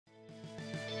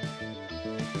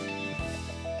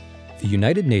The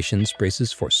United Nations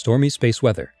braces for stormy space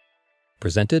weather.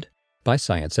 Presented by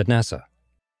Science at NASA.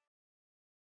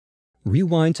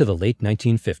 Rewind to the late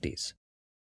 1950s.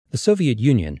 The Soviet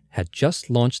Union had just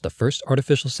launched the first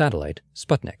artificial satellite,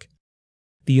 Sputnik.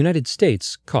 The United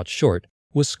States, caught short,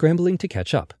 was scrambling to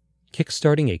catch up,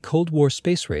 kick-starting a Cold War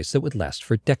space race that would last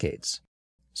for decades.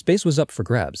 Space was up for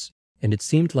grabs, and it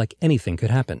seemed like anything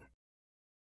could happen.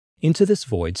 Into this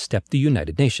void stepped the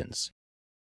United Nations.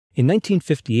 In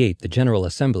 1958, the General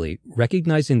Assembly,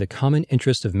 recognizing the common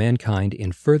interest of mankind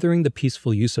in furthering the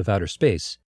peaceful use of outer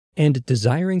space, and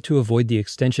desiring to avoid the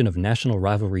extension of national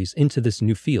rivalries into this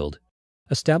new field,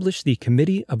 established the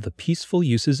Committee of the Peaceful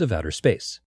Uses of Outer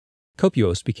Space.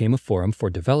 COPUOS became a forum for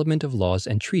development of laws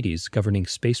and treaties governing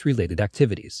space-related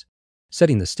activities,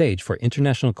 setting the stage for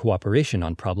international cooperation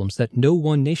on problems that no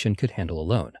one nation could handle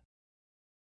alone.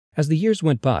 As the years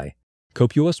went by,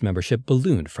 COPUOS membership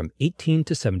ballooned from 18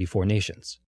 to 74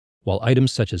 nations, while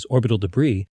items such as orbital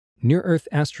debris, near-Earth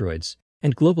asteroids,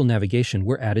 and global navigation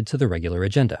were added to the regular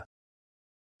agenda.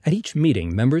 At each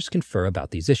meeting, members confer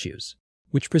about these issues,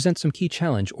 which present some key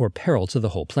challenge or peril to the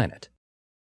whole planet.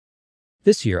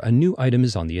 This year, a new item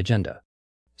is on the agenda: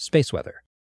 space weather.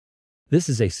 This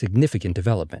is a significant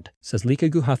development, says Lika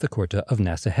Guhathakurta of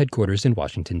NASA headquarters in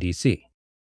Washington, D.C.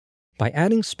 By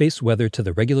adding space weather to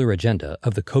the regular agenda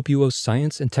of the COPUOS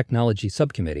Science and Technology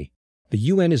Subcommittee, the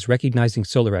UN is recognizing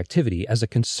solar activity as a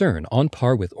concern on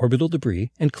par with orbital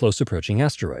debris and close-approaching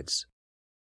asteroids.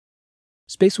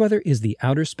 Space weather is the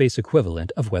outer space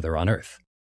equivalent of weather on Earth.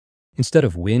 Instead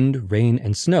of wind, rain,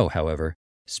 and snow, however,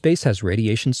 space has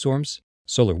radiation storms,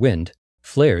 solar wind,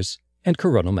 flares, and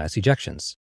coronal mass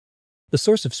ejections. The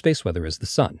source of space weather is the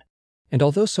Sun, and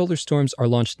although solar storms are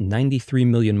launched 93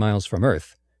 million miles from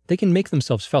Earth, they can make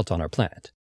themselves felt on our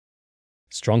planet.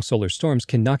 Strong solar storms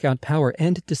can knock out power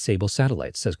and disable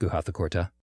satellites, says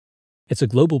Guhathakurta. It's a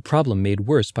global problem made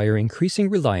worse by our increasing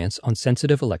reliance on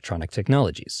sensitive electronic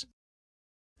technologies.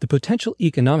 The potential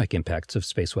economic impacts of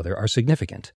space weather are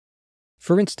significant.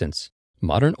 For instance,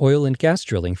 modern oil and gas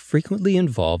drilling frequently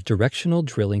involve directional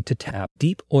drilling to tap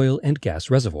deep oil and gas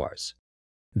reservoirs.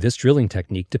 This drilling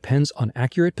technique depends on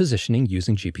accurate positioning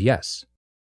using GPS.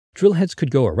 Drill heads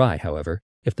could go awry, however,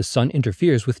 if the sun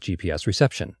interferes with GPS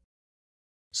reception.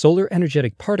 Solar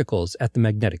energetic particles at the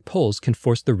magnetic poles can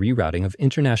force the rerouting of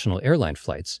international airline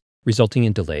flights, resulting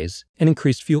in delays and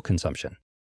increased fuel consumption.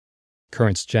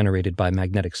 Currents generated by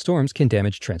magnetic storms can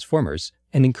damage transformers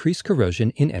and increase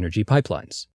corrosion in energy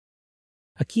pipelines.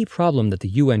 A key problem that the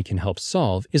UN can help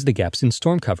solve is the gaps in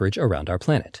storm coverage around our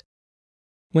planet.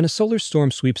 When a solar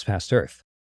storm sweeps past Earth,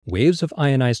 waves of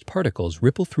ionized particles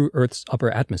ripple through Earth's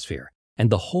upper atmosphere, and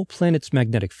the whole planet's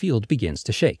magnetic field begins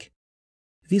to shake.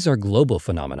 These are global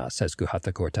phenomena, says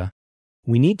Guhathakurta.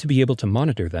 We need to be able to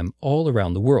monitor them all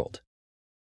around the world.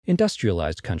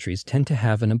 Industrialized countries tend to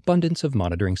have an abundance of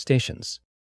monitoring stations.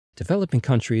 Developing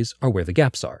countries are where the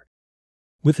gaps are.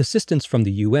 With assistance from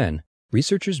the UN,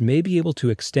 researchers may be able to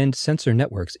extend sensor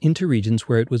networks into regions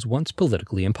where it was once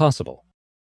politically impossible.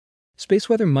 Space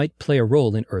weather might play a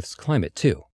role in Earth's climate,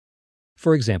 too.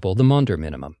 For example, the Maunder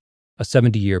minimum, a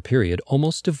 70-year period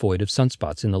almost devoid of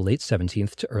sunspots in the late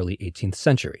 17th to early 18th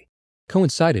century,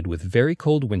 coincided with very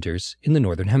cold winters in the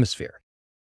Northern Hemisphere.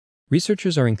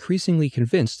 Researchers are increasingly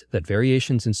convinced that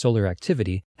variations in solar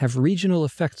activity have regional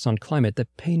effects on climate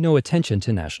that pay no attention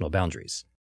to national boundaries.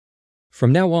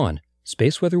 From now on,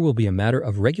 space weather will be a matter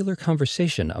of regular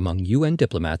conversation among UN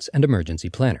diplomats and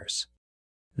emergency planners.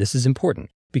 This is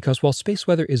important because while space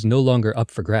weather is no longer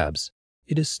up for grabs,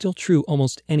 it is still true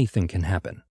almost anything can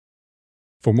happen.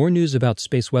 For more news about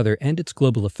space weather and its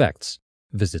global effects,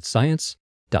 visit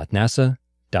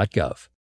science.nasa.gov.